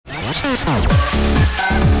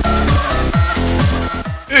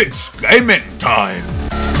It's gaming time!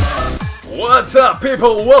 What's up,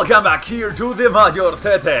 people? Welcome back here to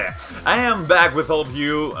TheMayorcete. I am back with all of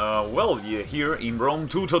you, here in Rome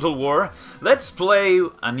 2 Total War. Let's play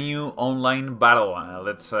a new online battle.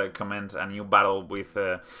 Let's comment a new battle with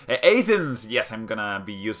Athens. Yes, I'm gonna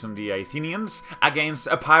be using the Athenians against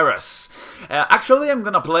Epirus. Actually, I'm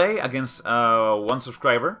gonna play against one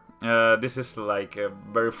subscriber. This is like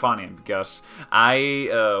very funny because I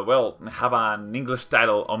have an English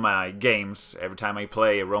title on my games every time I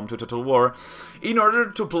play Rome 2 Total War, in order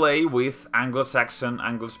to play with Anglo-Saxon,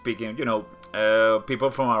 English-speaking, you know,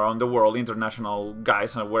 people from around the world, international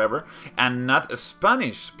guys or whatever, and not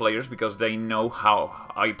Spanish players because they know how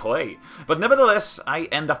I play. But nevertheless, I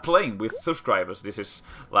end up playing with subscribers. This is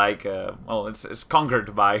like, it's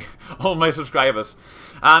conquered by all my subscribers.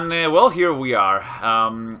 And, here we are.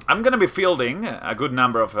 I'm gonna be fielding a good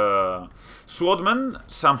number of swordmen,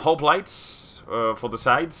 some hoplites for the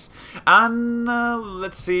sides, and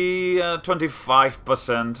let's see,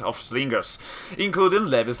 25% of slingers, including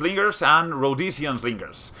levy slingers and Rhodesian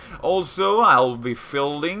slingers. Also, I'll be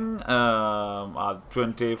fielding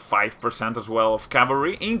 25% as well of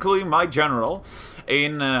cavalry, including my general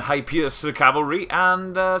in high pierce cavalry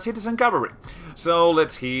and citizen cavalry. So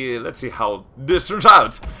let's see how this turns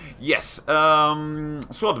out. Yes,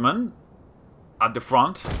 swordman at the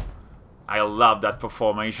front. I love that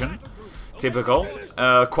formation. Typical,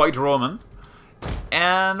 quite Roman.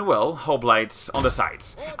 And, well, hoplites on the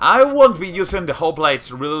sides. I won't be using the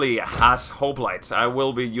hoplites really as hoplites. I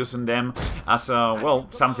will be using them as,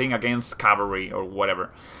 something against cavalry or whatever.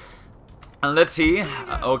 And let's see.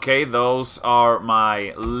 Okay, those are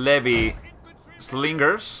my levy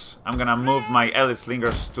slingers. I'm gonna move my elite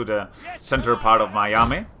slingers to the center part of my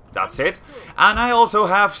army. That's it. And I also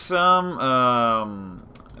have some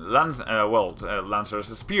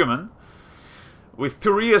lancers, spearmen, with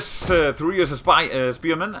Turius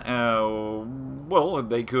spearmen.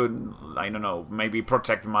 They could, I don't know, maybe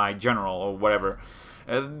protect my general or whatever.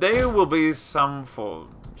 There will be some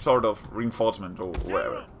sort of reinforcement or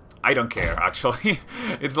whatever. I don't care, actually.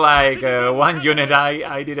 It's like one unit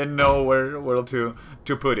I didn't know where to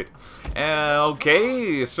put it.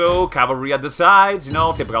 Okay, so cavalry at the sides, you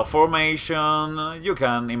know, typical formation. You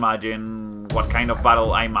can imagine what kind of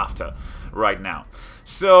battle I'm after right now.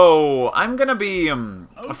 So, I'm gonna be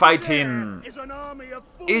fighting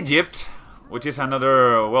Egypt, which is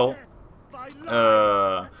another,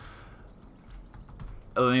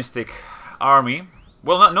 Hellenistic army.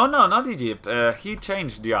 Well, no, not Egypt. He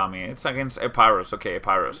changed the army. It's against Epirus. Okay,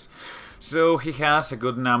 Epirus. So he has a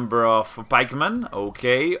good number of pikemen.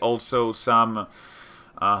 Okay, also some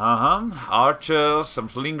archers, some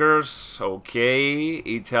slingers. Okay,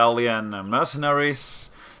 Italian mercenaries,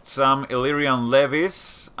 some Illyrian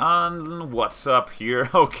levies, and what's up here?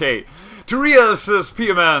 Okay, Turius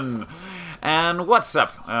spearmen. And what's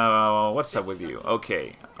up? What's up with you?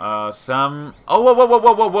 Okay. Some... Oh,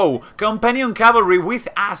 whoa. Companion cavalry with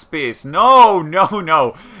Aspis. No.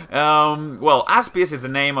 Aspis is the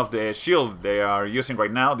name of the shield they are using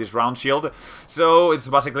right now, this round shield. So, it's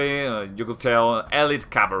basically, you could tell, elite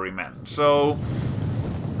cavalrymen. So,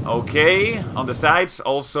 okay, on the sides,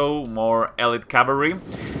 also more elite cavalry.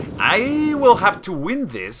 I will have to win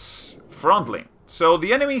this frontally. So,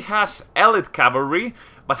 the enemy has elite cavalry,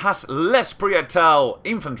 but has less projectile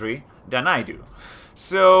infantry than I do.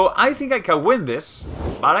 So, I think I can win this,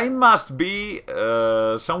 but I must be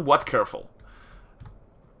somewhat careful.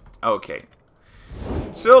 Okay.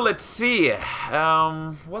 So, let's see.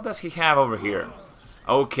 What does he have over here?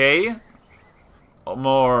 Okay.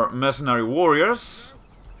 More mercenary warriors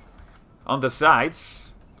on the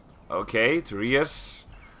sides. Okay, Turius.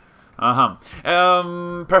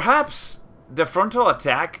 Perhaps the frontal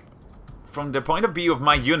attack, from the point of view of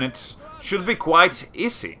my units, should be quite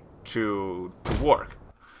easy to work.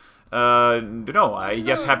 No, I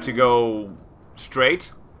just have to go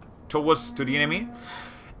straight towards the enemy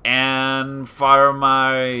and fire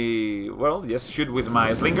my, just shoot with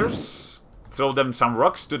my slingers, throw them some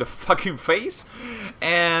rocks to the fucking face,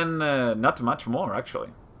 and not much more,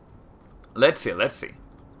 actually. Let's see.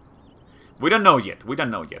 We don't know yet.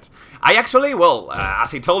 I actually,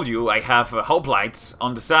 as I told you, I have hoplites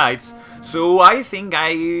on the sides, so I think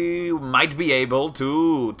I might be able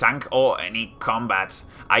to tank or any combat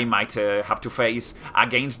I might have to face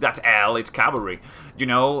against that elite cavalry. You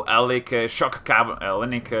know, Hellenic shock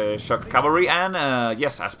cavalry and,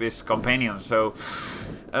 yes, Aspis companions. So,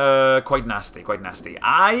 quite nasty, quite nasty.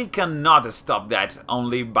 I cannot stop that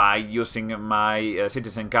only by using my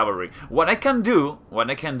citizen cavalry. What I can do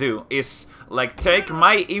is like take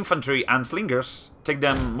my infantry and slingers,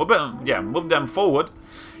 move them forward,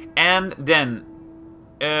 and then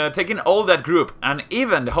taking all that group and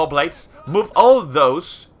even the hoplites, move all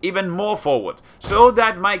those even more forward, so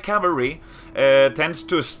that my cavalry tends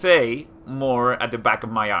to stay more at the back of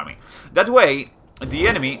my army. That way, the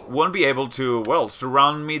enemy won't be able to, well,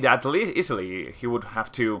 surround me that easily. He would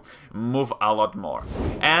have to move a lot more.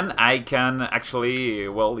 And I can actually,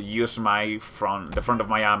 well, use the front of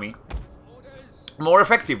my army more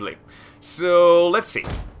effectively. So, let's see.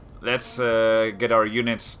 Let's get our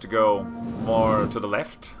units to go more to the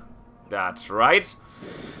left. That's right.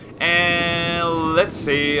 And let's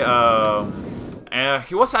see.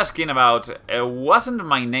 He was asking about, wasn't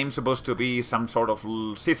my name supposed to be some sort of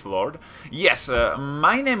Sith Lord? Yes,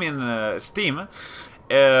 my name in Steam,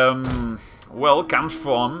 well, comes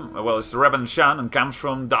from, well, it's Revan Shan and comes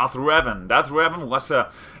from Darth Revan. Darth Revan was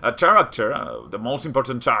a character, the most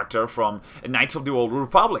important character from Knights of the Old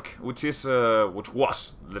Republic, which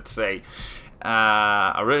was, let's say,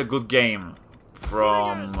 a really good game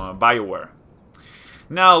from BioWare.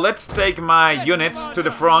 Now, let's take my units to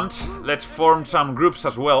the front. Let's form some groups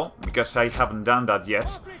as well, because I haven't done that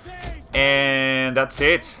yet. And that's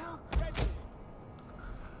it.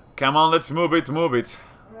 Come on, let's move it, move it.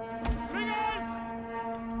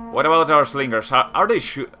 What about our slingers? Are they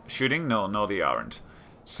shooting? No, they aren't.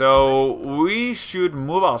 So, we should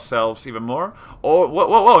move ourselves even more. Or,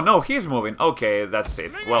 whoa, no, he's moving. Okay, that's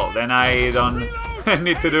it. Well, then I don't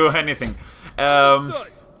need to do anything.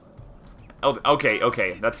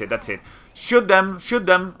 Okay, that's it. Shoot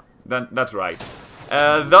them. That's right.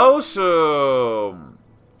 Those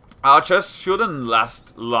archers shouldn't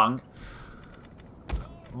last long,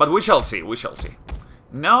 but we shall see.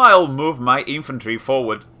 Now I'll move my infantry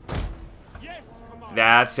forward.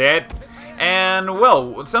 That's it. And,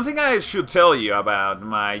 well, something I should tell you about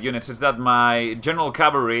my units is that my general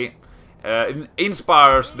cavalry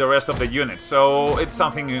inspires the rest of the units, so it's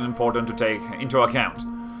something important to take into account.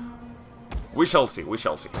 We shall see.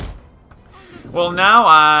 Well, now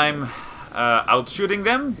I'm out shooting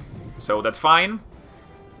them, so that's fine.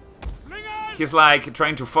 He's like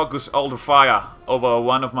trying to focus all the fire over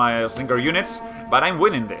one of my slinger units, but I'm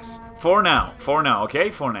winning this. For now, okay?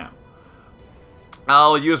 For now.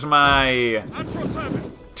 I'll use my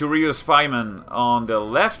Turiel Spyman on the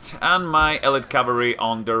left and my elite cavalry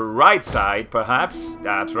on the right side, perhaps.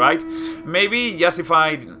 That's right. Maybe just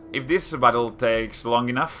if this battle takes long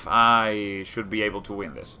enough, I should be able to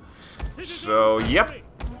win this. So, yep.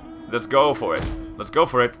 Let's go for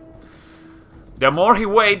it. The more he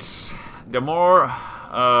waits, the more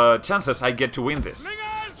chances I get to win this.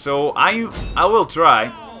 So I will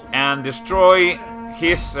try and destroy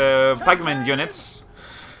his pikeman units.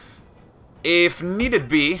 If needed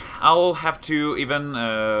be, I'll have to even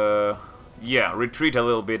retreat a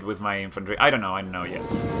little bit with my infantry. I don't know yet.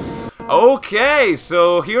 Okay,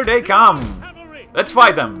 so here they come. Let's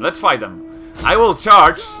fight them. I will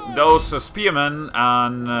charge those spearmen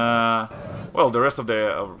and well, the rest of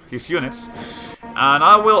his units, and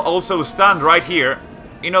I will also stand right here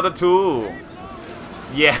in order to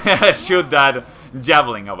shoot that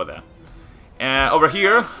javelin over there. Over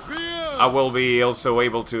here, I will be also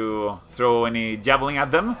able to throw any javelin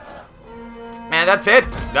at them. And that's it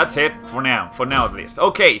for now at least.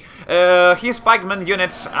 Okay, his pikeman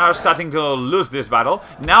units are starting to lose this battle.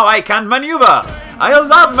 Now I can maneuver! I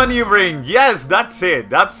love maneuvering! Yes, that's it,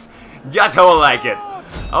 that's just how I like it.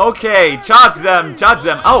 Okay, charge them!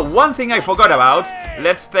 Oh, one thing I forgot about.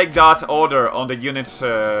 Let's take that order on the units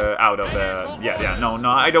out of the... No,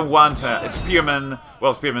 I don't want spearmen,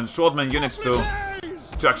 swordman units to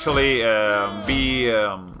actually be,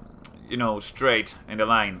 you know, straight in the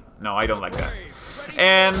line. No, I don't like that.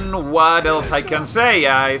 And what else I can say?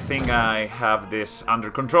 I think I have this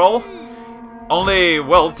under control. Only,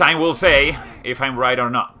 well, time will say if I'm right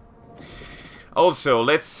or not. Also,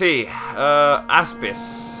 let's see.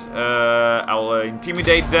 Aspis. I'll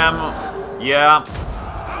intimidate them. Yeah.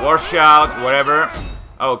 War shout, whatever.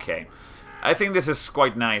 Okay. I think this is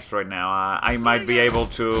quite nice right now. I might be able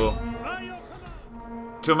to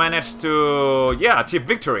manage to, achieve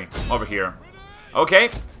victory over here. Okay,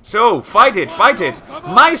 so fight it!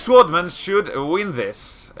 My swordmen should win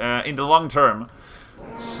this in the long term.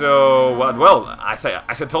 So, well, as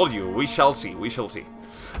I told you, we shall see.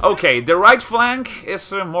 Okay, the right flank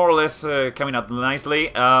is more or less coming out nicely.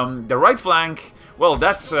 The right flank, well,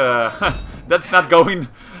 that's not going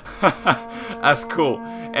That's cool.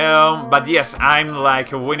 But yes, I'm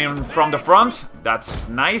like winning from the front. That's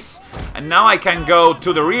nice. And now I can go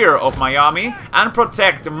to the rear of my army and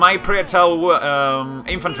protect my Prietal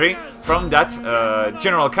infantry from that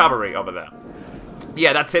general cavalry over there.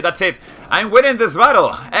 Yeah, that's it, that's it. I'm winning this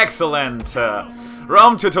battle. Excellent.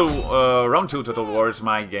 Rome 2 Total War is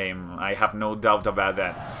my game. I have no doubt about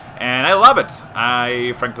that. And I love it.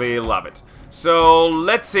 I frankly love it. So,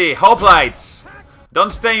 let's see. Hoplites.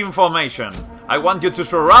 Don't stay in formation. I want you to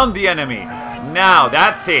surround the enemy. Now,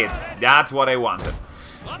 that's it. That's what I wanted.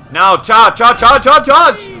 Now, charge, charge, charge, charge,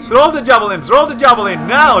 charge! Throw the javelin, throw the javelin!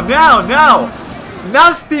 Now, now, now!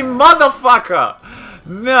 Nasty motherfucker!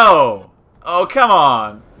 No! Oh, come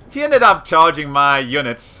on! He ended up charging my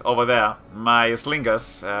units over there, my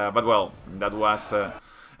slingers, but well, that was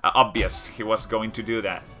obvious. He was going to do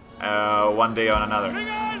that one day or another.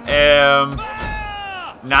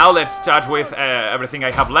 Now let's charge with everything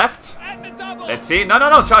I have left. Let's see. No, no,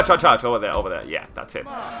 no. Charge, charge, charge. Over there, over there. Yeah, that's it.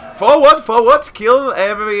 Forward, forward. Kill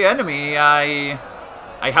every enemy I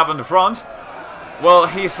have on the front. Well,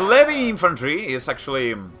 his levy infantry is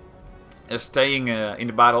actually staying in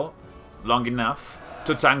the battle long enough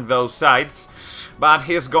to tank those sides. But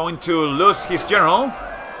he's going to lose his general.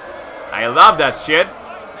 I love that shit.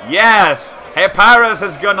 Yes! Epirus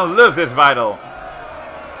is gonna lose this battle.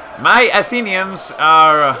 My Athenians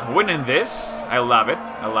are winning this. I love it.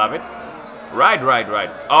 I love it. Right, right, right.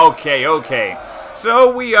 Okay, okay.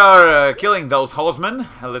 So we are killing those horsemen.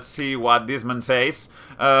 Let's see what this man says.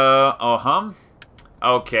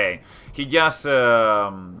 Okay. He just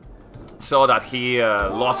saw that he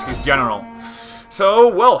lost his general. So,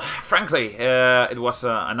 well, frankly, it was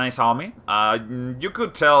a nice army. You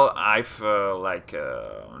could tell I've,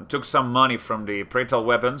 took some money from the Prietal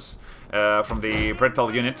weapons, from the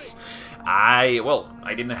Prietal units. I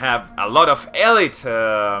didn't have a lot of elite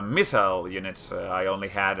missile units. I only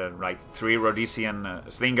had, 3 Rhodesian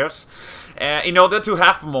slingers, in order to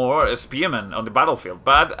have more spearmen on the battlefield.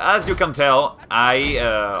 But, as you can tell, I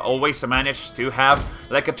always managed to have,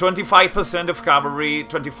 like, a 25% of cavalry,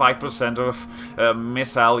 25% of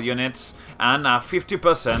missile units, and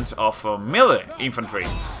 50% of melee infantry.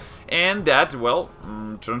 And that, well,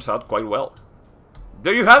 turns out quite well.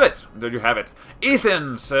 There you have it. There you have it.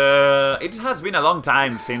 Athens. It has been a long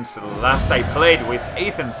time since last I played with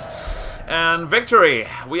Athens. And victory.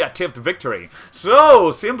 We achieved victory.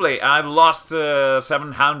 So, simply, I've lost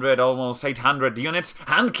 700, almost 800 units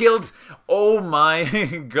and killed, oh my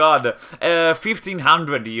god,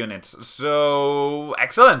 1,500 units. So,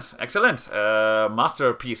 excellent, excellent.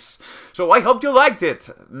 Masterpiece. So, I hope you liked it.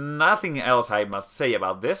 Nothing else I must say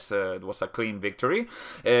about this. It was a clean victory.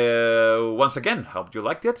 Once again, hope you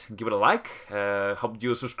liked it. Give it a like. Hope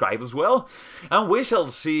you subscribe as well. And we shall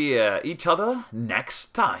see each other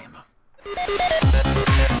next time.